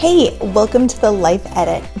Hey, welcome to the Life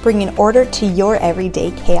Edit, bringing order to your everyday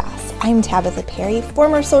chaos. I'm Tabitha Perry,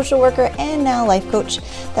 former social worker and now life coach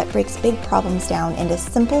that breaks big problems down into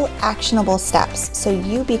simple, actionable steps so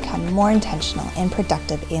you become more intentional and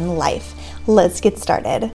productive in life. Let's get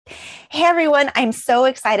started. Hey everyone, I'm so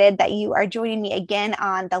excited that you are joining me again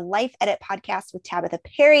on the Life Edit podcast with Tabitha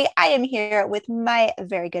Perry. I am here with my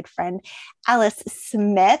very good friend, Alice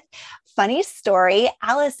Smith. Funny story,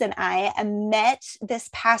 Alice and I met this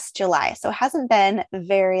past July, so it hasn't been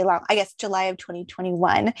very long, I guess July of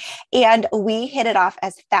 2021, and we hit it off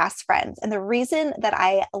as fast friends. And the reason that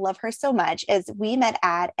I love her so much is we met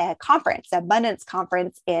at a conference, Abundance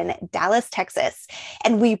Conference in Dallas, Texas,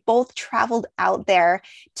 and we both traveled out there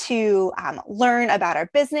to learn about our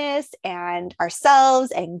business and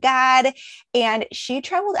ourselves and God. And she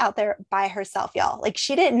traveled out there by herself, y'all. Like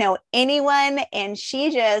she didn't know anyone, and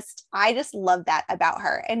I just love that about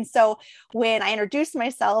her. And so when I introduced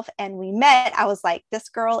myself and we met, I was like, this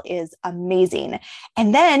girl is amazing.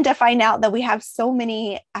 And then to find out that we have so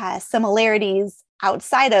many similarities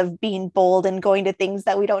outside of being bold and going to things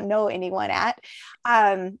that we don't know anyone at,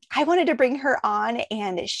 I wanted to bring her on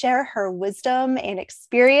and share her wisdom and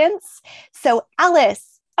experience. So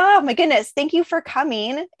Alice, oh my goodness, thank you for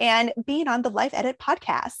coming and being on the Life Edit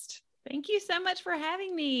podcast. Thank you so much for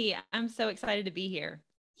having me. I'm so excited to be here.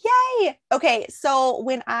 Yay. Okay. So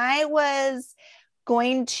when I was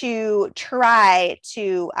going to try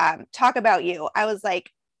to talk about you, I was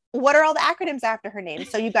like, what are all the acronyms after her name?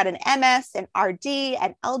 So you've got an MS, an RD,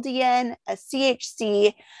 an LDN, a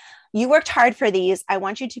CHC. You worked hard for these. I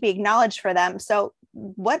want you to be acknowledged for them. So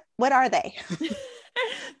what are they?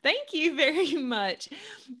 Thank you very much.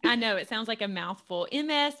 I know it sounds like a mouthful.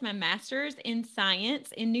 MS, my master's in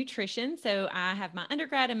science in nutrition. So I have my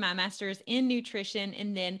undergrad and my master's in nutrition.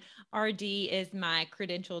 And then RD is my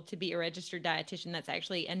credential to be a registered dietitian. That's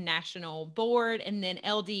actually a national board. And then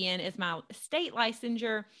LDN is my state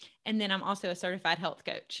licensure. And then I'm also a certified health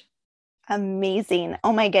coach. Amazing.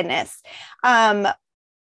 Oh my goodness.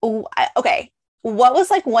 Okay. What was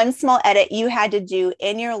like one small edit you had to do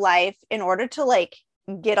in your life in order to like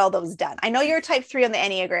get all those done? I know you're type 3 on the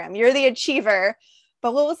Enneagram, you're the achiever,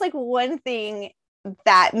 but what was like one thing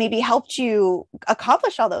that maybe helped you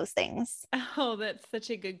accomplish all those things? Oh, that's such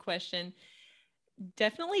a good question.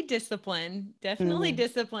 Definitely discipline,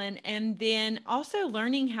 And then also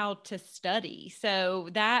learning how to study. So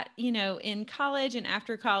that, in college and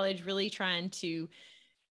after college, really trying to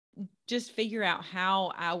just figure out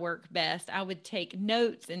how I work best. I would take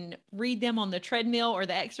notes and read them on the treadmill or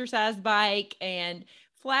the exercise bike, and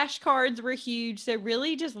flashcards were huge. So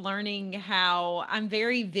really just learning how I'm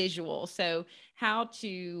very visual. So how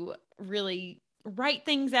to really write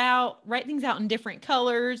things out in different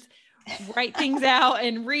colors, write things out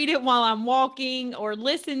and read it while I'm walking or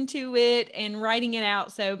listen to it and writing it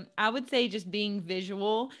out. So I would say just being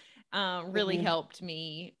visual really helped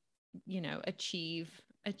me,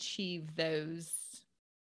 achieve those.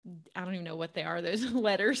 I don't even know what they are, those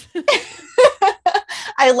letters.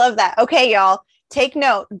 I love that. Okay, y'all, take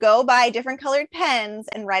note, go buy different colored pens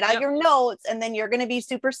and write out your notes, and then you're going to be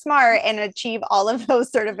super smart and achieve all of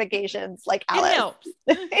those certifications like Alice. It helps.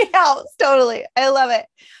 It helps. Totally. I love it.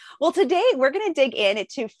 Well, today we're going to dig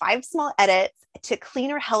into 5 small edits to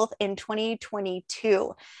cleaner health in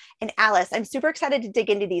 2022. And Alice, I'm super excited to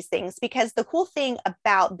dig into these things because the cool thing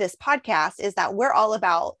about this podcast is that we're all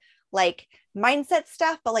about like mindset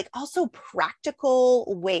stuff, but like also practical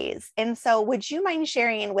ways. And so would you mind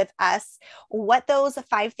sharing with us what those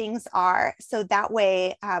 5 things are? So that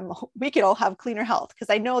way we can all have cleaner health,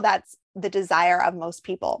 because I know that's the desire of most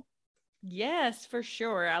people. Yes, for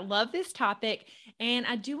sure. I love this topic. And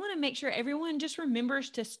I do want to make sure everyone just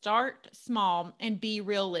remembers to start small and be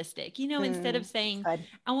realistic. Instead of saying,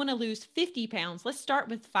 I want to lose 50 pounds, let's start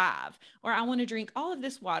with 5. Or I want to drink all of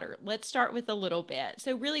this water, let's start with a little bit.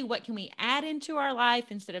 So really, what can we add into our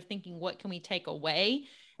life instead of thinking, what can we take away?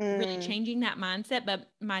 Really changing that mindset.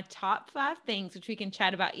 But my top 5 things, which we can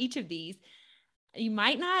chat about each of these, you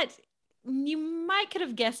might could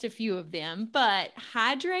have guessed a few of them, but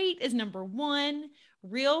hydrate is number 1.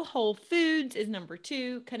 Real whole foods is number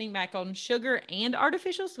 2. Cutting back on sugar and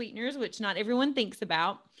artificial sweeteners, which not everyone thinks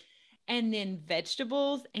about. And then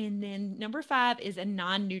vegetables. And then number 5 is a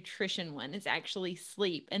non-nutrition one. It's actually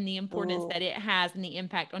sleep and the importance that it has and the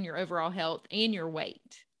impact on your overall health and your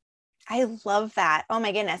weight. I love that. Oh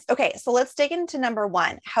my goodness. Okay. So let's dig into number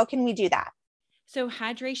 1. How can we do that? So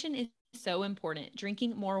hydration is so important,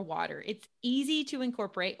 drinking more water. It's easy to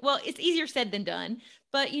incorporate. Well, it's easier said than done,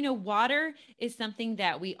 but water is something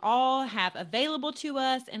that we all have available to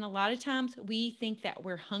us. And a lot of times we think that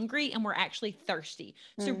we're hungry and we're actually thirsty.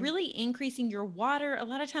 So really increasing your water, a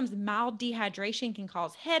lot of times mild dehydration can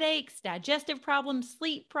cause headaches, digestive problems,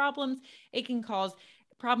 sleep problems. It can cause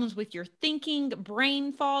problems with your thinking,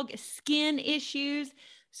 brain fog, skin issues.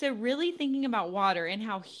 So really thinking about water and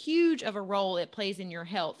how huge of a role it plays in your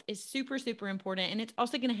health is super, super important. And it's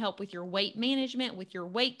also going to help with your weight management, with your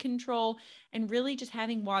weight control, and really just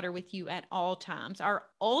having water with you at all times. Our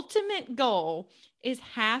ultimate goal is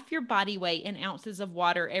half your body weight in ounces of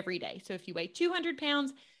water every day. So if you weigh 200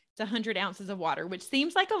 pounds, it's 100 ounces of water, which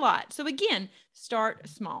seems like a lot. So again, start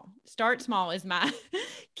small. Start small is my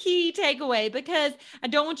key takeaway, because I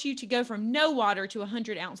don't want you to go from no water to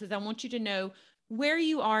 100 ounces. I want you to know where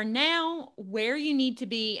you are now, where you need to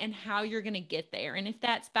be, and how you're going to get there. And if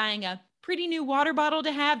that's buying a pretty new water bottle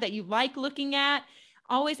to have that you like looking at,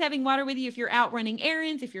 always having water with you if you're out running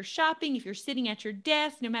errands, if you're shopping, if you're sitting at your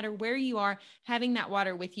desk, no matter where you are, having that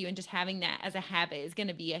water with you and just having that as a habit is going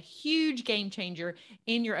to be a huge game changer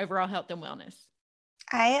in your overall health and wellness.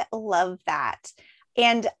 I love that.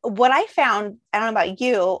 And what I found, I don't know about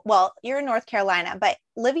you, well, you're in North Carolina, but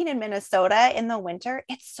living in Minnesota in the winter,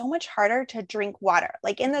 it's so much harder to drink water.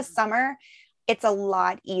 Like in the summer, it's a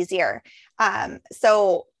lot easier.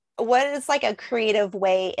 So what is like a creative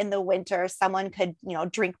way in the winter someone could,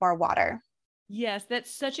 drink more water? Yes, that's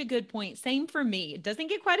such a good point. Same for me. It doesn't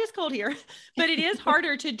get quite as cold here, but it is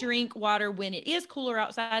harder to drink water when it is cooler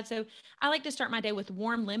outside. So I like to start my day with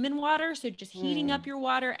warm lemon water. So just heating up your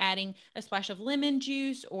water, adding a splash of lemon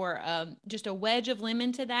juice or just a wedge of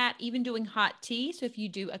lemon to that, even doing hot tea. So if you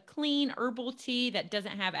do a clean herbal tea that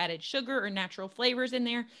doesn't have added sugar or natural flavors in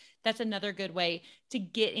there, that's another good way to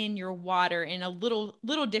get in your water in a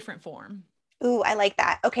little different form. Ooh, I like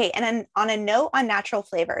that. Okay. And then on a note on natural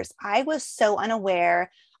flavors, I was so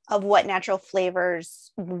unaware of what natural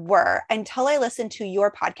flavors were until I listened to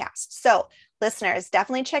your podcast. So, listeners,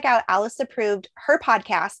 definitely check out Alice Approved, her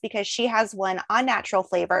podcast, because she has one on natural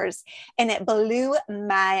flavors and it blew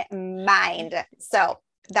my mind. So,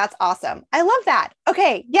 that's awesome. I love that.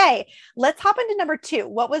 Okay. Yay. Let's hop into number 2.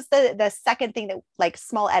 What was the second thing that, like,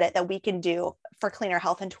 small edit that we can do for cleaner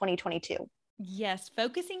health in 2022? Yes,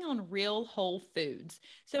 focusing on real whole foods.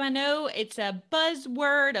 So I know it's a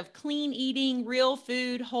buzzword of clean eating, real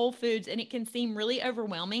food, whole foods, and it can seem really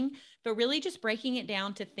overwhelming, but really just breaking it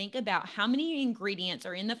down to think about how many ingredients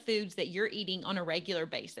are in the foods that you're eating on a regular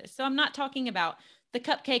basis. So I'm not talking about the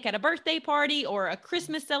cupcake at a birthday party or a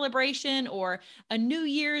Christmas celebration or a New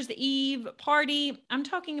Year's Eve party. I'm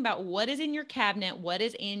talking about what is in your cabinet, what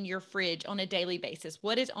is in your fridge on a daily basis,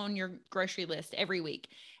 what is on your grocery list every week.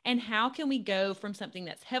 And how can we go from something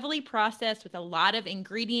that's heavily processed with a lot of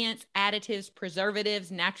ingredients, additives,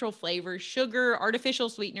 preservatives, natural flavors, sugar, artificial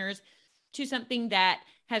sweeteners, to something that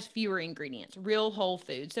has fewer ingredients, real whole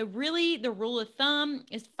food. So really the rule of thumb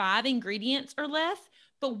is 5 ingredients or less.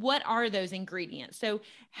 But what are those ingredients? So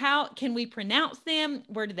how can we pronounce them?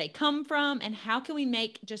 Where do they come from? And how can we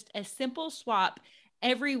make just a simple swap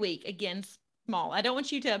every week? Again, small. I don't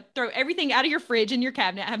want you to throw everything out of your fridge and your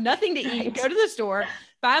cabinet, have nothing to eat, go to the store,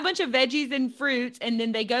 buy a bunch of veggies and fruits, and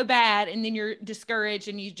then they go bad, and then you're discouraged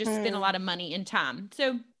and you just spend a lot of money and time.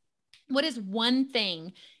 So what is one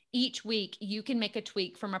thing each week you can make a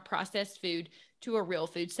tweak from a processed food to a real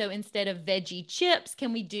food? So instead of veggie chips,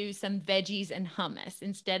 can we do some veggies and hummus?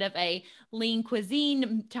 Instead of a lean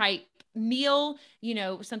cuisine type meal,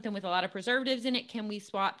 something with a lot of preservatives in it, can we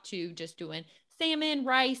swap to just doing salmon,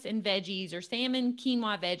 rice, and veggies, or salmon,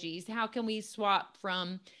 quinoa, veggies? How can we swap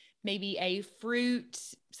from maybe a fruit,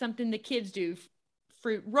 something the kids do,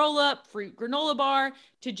 fruit roll up, fruit granola bar,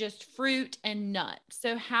 to just fruit and nuts?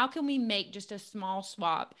 So how can we make just a small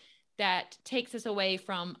swap that takes us away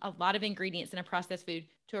from a lot of ingredients in a processed food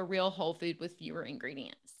to a real whole food with fewer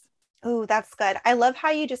ingredients? Oh, that's good. I love how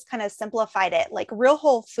you just kind of simplified it. Like real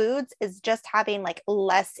whole foods is just having like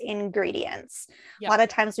less ingredients. Yep. A lot of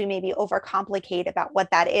times we maybe overcomplicate about what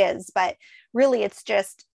that is, but really it's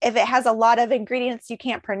just, if it has a lot of ingredients you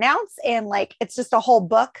can't pronounce and like it's just a whole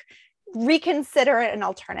book, reconsider it an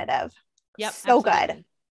alternative. Yep. So absolutely. good.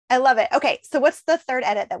 I love it. Okay. So what's the third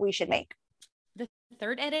edit that we should make? The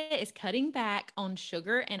third edit is cutting back on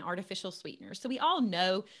sugar and artificial sweeteners. So we all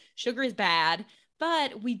know sugar is bad,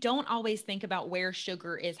 but we don't always think about where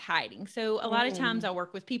sugar is hiding. So a lot of times I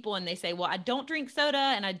work with people and they say, well, I don't drink soda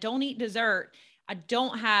and I don't eat dessert. I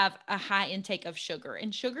don't have a high intake of sugar,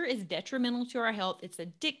 and sugar is detrimental to our health. It's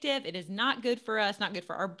addictive. It is not good for us, not good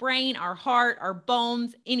for our brain, our heart, our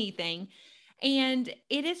bones, anything. And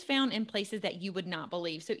it is found in places that you would not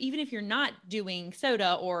believe. So even if you're not doing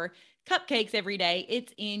soda or cupcakes every day,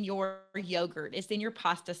 it's in your yogurt, it's in your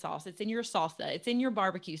pasta sauce, it's in your salsa, it's in your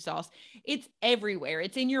barbecue sauce, it's everywhere,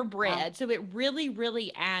 it's in your bread. Wow. So it really,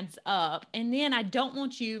 really adds up. And then I don't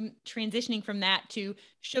want you transitioning from that to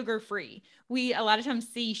sugar free. We a lot of times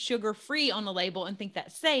see sugar free on the label and think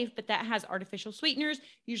that's safe, but that has artificial sweeteners,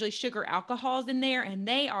 usually sugar alcohols in there, and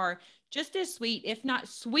they are just as sweet, if not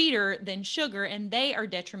sweeter than sugar, and they are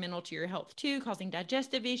detrimental to your health too, causing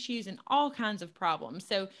digestive issues and all kinds of problems.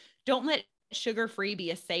 So don't let sugar-free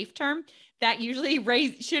be a safe term. That usually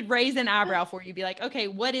should raise an eyebrow for you. Be like, okay,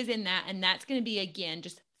 what is in that? And that's going to be, again,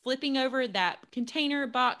 just flipping over that container,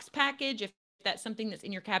 box, package, if that's something that's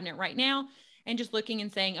in your cabinet right now, and just looking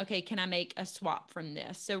and saying, okay, can I make a swap from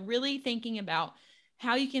this? So really thinking about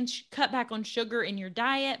how you can cut back on sugar in your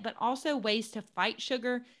diet, but also ways to fight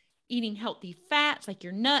sugar, eating healthy fats like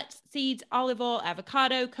your nuts, seeds, olive oil,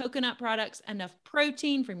 avocado, coconut products, enough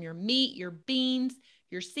protein from your meat, your beans,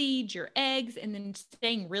 your seeds, your eggs, and then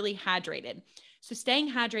staying really hydrated. So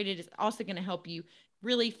staying hydrated is also going to help you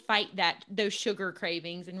really fight those sugar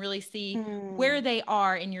cravings and really see where they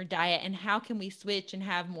are in your diet and how can we switch and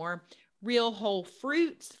have more real whole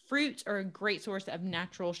fruits. Fruits are a great source of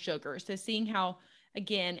natural sugar. So seeing how,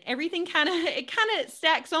 again, everything kind of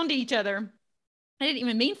stacks onto each other. I didn't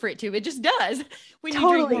even mean for it to. It just does. When you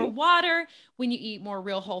drink more water, when you eat more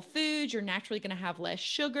real whole foods, you're naturally going to have less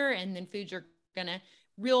sugar, and then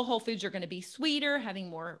real whole foods are going to be sweeter, having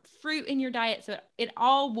more fruit in your diet. So it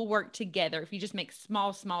all will work together if you just make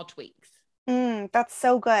small tweaks. That's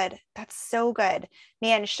so good. That's so good.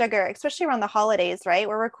 Man, sugar, especially around the holidays, right?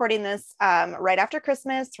 We're recording this right after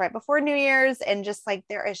Christmas, right before New Year's, and just like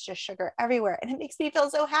there is just sugar everywhere. And it makes me feel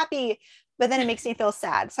so happy, but then it makes me feel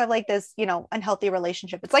sad. So I have like this, unhealthy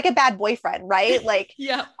relationship. It's like a bad boyfriend, right? Like,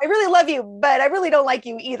 yeah, I really love you, but I really don't like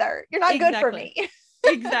you either. You're not good for me.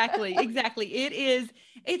 Exactly.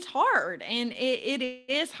 It's hard, and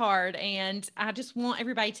it is hard. And I just want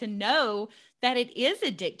everybody to know that it is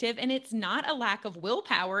addictive, and it's not a lack of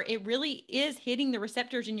willpower. It really is hitting the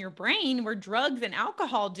receptors in your brain where drugs and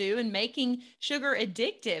alcohol do, and making sugar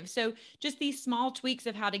addictive. So just these small tweaks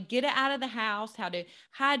of how to get it out of the house, how to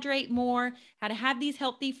hydrate more, how to have these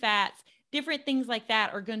healthy fats, different things like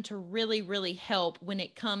that are going to really, really help when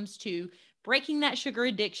it comes to breaking that sugar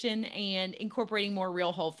addiction and incorporating more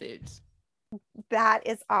real whole foods. That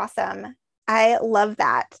is awesome. I love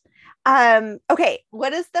that. Okay.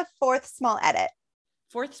 What is the fourth small edit?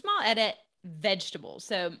 Fourth small edit, vegetables.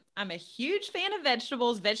 So I'm a huge fan of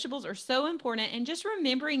vegetables. Vegetables are so important, and just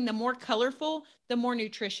remembering the more colorful, the more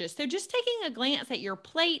nutritious. So just taking a glance at your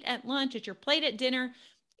plate at lunch, at your plate at dinner,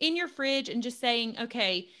 in your fridge, and just saying,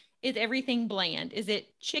 okay, is everything bland? Is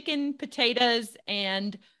it chicken, potatoes,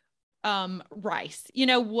 and rice?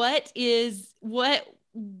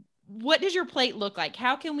 What does your plate look like?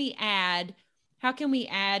 How can we add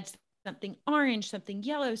something orange, something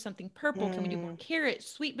yellow, something purple? Can we do more carrots,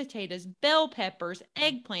 sweet potatoes, bell peppers,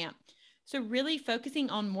 eggplant? So really focusing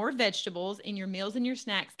on more vegetables in your meals and your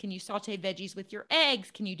snacks. Can you saute veggies with your eggs?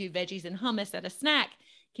 Can you do veggies and hummus at a snack?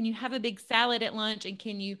 Can you have a big salad at lunch? And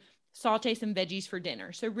can you saute some veggies for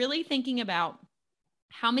dinner? So really thinking about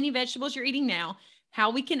how many vegetables you're eating now, how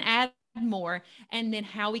we can add more, and then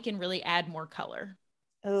how we can really add more color.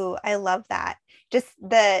 Oh, I love that. Just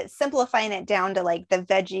the simplifying it down to like the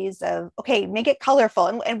veggies of, okay, make it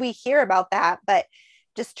colorful. And we hear about that, but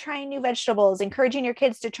just trying new vegetables, encouraging your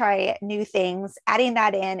kids to try new things, adding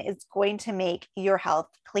that in is going to make your health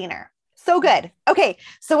cleaner. So good. Okay.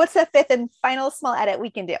 So what's the fifth and final small edit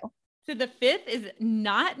we can do? So the fifth is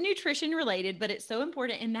not nutrition related, but it's so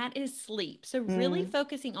important, and that is sleep. So really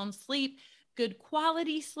focusing on sleep, good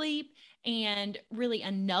quality sleep, and really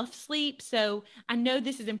enough sleep. So I know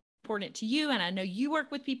this is important to you, and I know you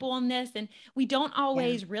work with people on this, and we don't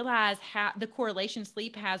always realize how the correlation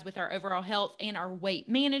sleep has with our overall health and our weight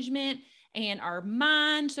management and our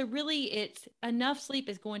mind. So really it's enough sleep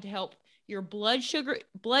is going to help your blood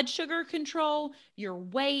sugar control, your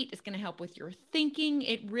weight. Is going to help with your thinking.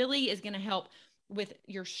 It really is going to help with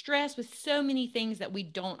your stress, with so many things that we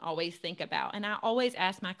don't always think about. And I always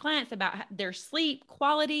ask my clients about their sleep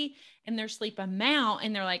quality and their sleep amount.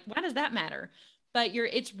 And they're like, why does that matter? But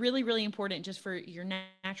it's really, really important just for your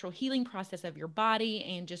natural healing process of your body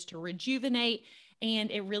and just to rejuvenate.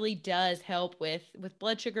 And it really does help with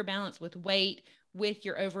blood sugar balance, with weight, with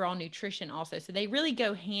your overall nutrition also. So they really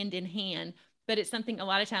go hand in hand, but it's something a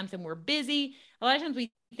lot of times when we're busy, a lot of times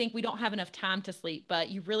we think we don't have enough time to sleep, but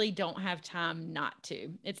you really don't have time not to.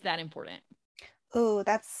 It's that important. Oh,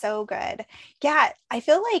 that's so good. Yeah, I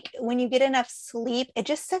feel like when you get enough sleep, it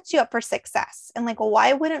just sets you up for success. And like,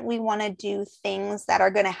 why wouldn't we want to do things that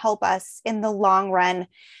are going to help us in the long run?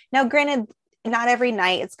 Now, granted, not every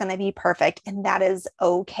night it's going to be perfect, and that is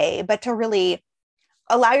okay. But to really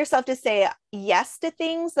allow yourself to say yes to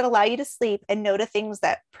things that allow you to sleep and no to things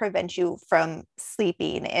that prevent you from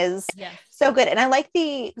sleeping is Yes. so good. And I like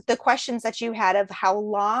the questions that you had of how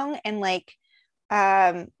long and like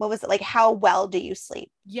what was it, like how well do you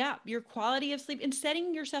sleep? Yeah, your quality of sleep and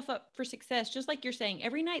setting yourself up for success. Just like you're saying,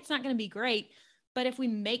 every night's not going to be great, but if we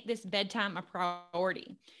make this bedtime a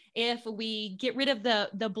priority, if we get rid of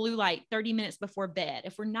the blue light 30 minutes before bed,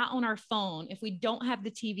 if we're not on our phone, if we don't have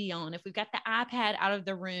the TV on, if we've got the iPad out of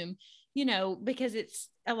the room, because it's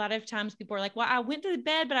a lot of times people are like, well, I went to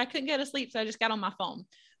bed, but I couldn't go to sleep. So I just got on my phone.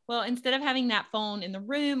 Well, instead of having that phone in the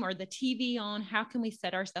room or the TV on, how can we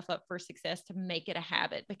set ourselves up for success to make it a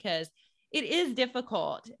habit? Because it is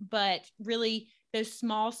difficult, but really those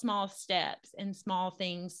small steps and small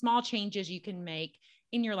things, small changes you can make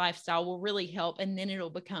in your lifestyle will really help. And then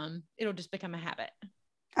it'll just become a habit.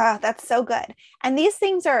 Oh, that's so good. And these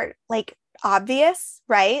things are like obvious,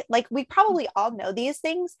 right? Like we probably all know these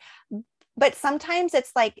things, but sometimes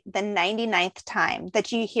it's like the 99th time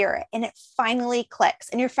that you hear it and it finally clicks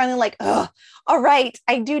and you're finally like, oh, all right,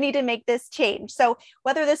 I do need to make this change. So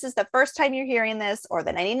whether this is the first time you're hearing this or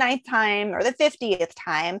the 99th time or the 50th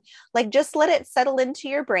time, like just let it settle into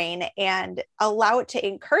your brain and allow it to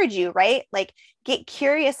encourage you, right? Like get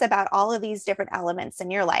curious about all of these different elements in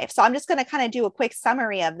your life. So I'm just going to kind of do a quick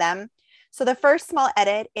summary of them. So the first small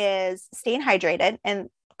edit is staying hydrated, and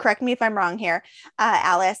correct me if I'm wrong here,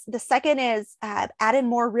 Alice. The second is add in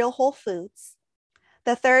more real whole foods.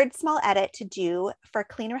 The third small edit to do for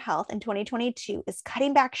cleaner health in 2022 is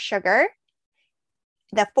cutting back sugar.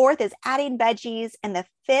 The fourth is adding veggies. And the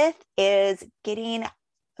fifth is getting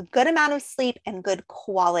a good amount of sleep and good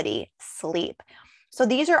quality sleep. So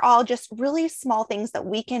these are all just really small things that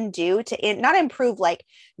we can do to not improve like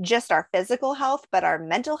just our physical health, but our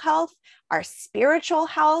mental health, our spiritual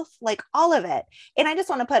health, like all of it. And I just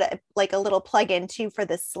want to put like a little plug in too for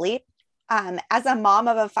the sleep. As a mom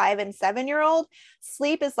of a 5 and 7-year-old,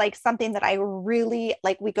 sleep is like something that I really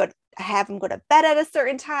like. Have them go to bed at a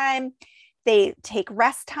certain time. They take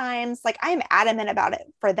rest times. Like I'm adamant about it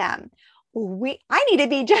for them. I need to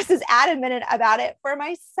be just as adamant about it for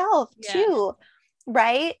myself too.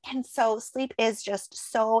 Right. And so sleep is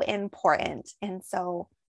just so important. And so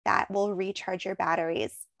that will recharge your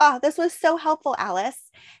batteries. Oh, this was so helpful, Alice.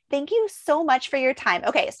 Thank you so much for your time.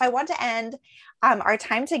 Okay. So I want to end our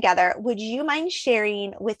time together. Would you mind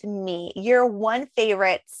sharing with me your one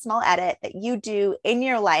favorite small edit that you do in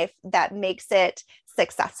your life that makes it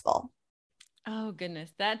successful? Oh,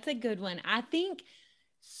 goodness. That's a good one. I think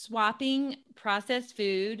swapping processed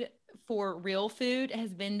food for real food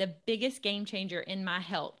has been the biggest game changer in my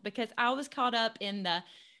health because I was caught up in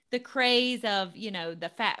the craze of,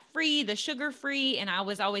 the fat free, the sugar free. And I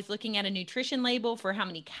was always looking at a nutrition label for how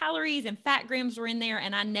many calories and fat grams were in there.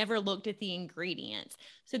 And I never looked at the ingredients.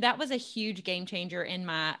 So that was a huge game changer in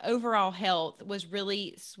my overall health, was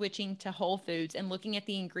really switching to whole foods and looking at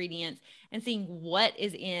the ingredients and seeing what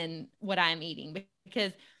is in what I'm eating,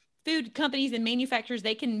 because food companies and manufacturers,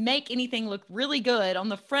 they can make anything look really good on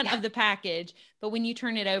the front of the package, but when you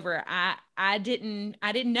turn it over, I didn't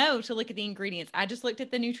know to look at the ingredients. I just looked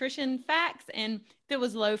at the nutrition facts, and if it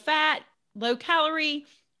was low fat, low calorie,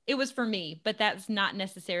 it was for me, but that's not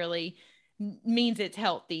necessarily means it's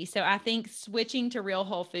healthy. So I think switching to real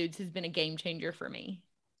whole foods has been a game changer for me.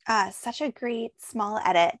 Such a great small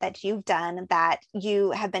edit that you've done that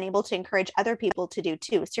you have been able to encourage other people to do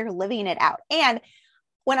too. So you're living it out. And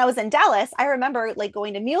when I was in Dallas, I remember like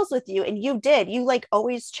going to meals with you, and you like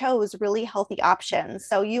always chose really healthy options.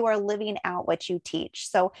 So you are living out what you teach.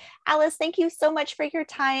 So Alice, thank you so much for your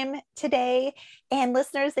time today. And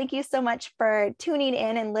listeners, thank you so much for tuning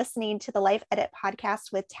in and listening to the Life Edit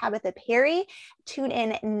podcast with Tabitha Perry. Tune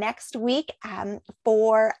in next week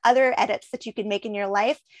for other edits that you can make in your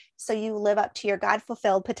life so you live up to your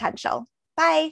God-fulfilled potential. Bye.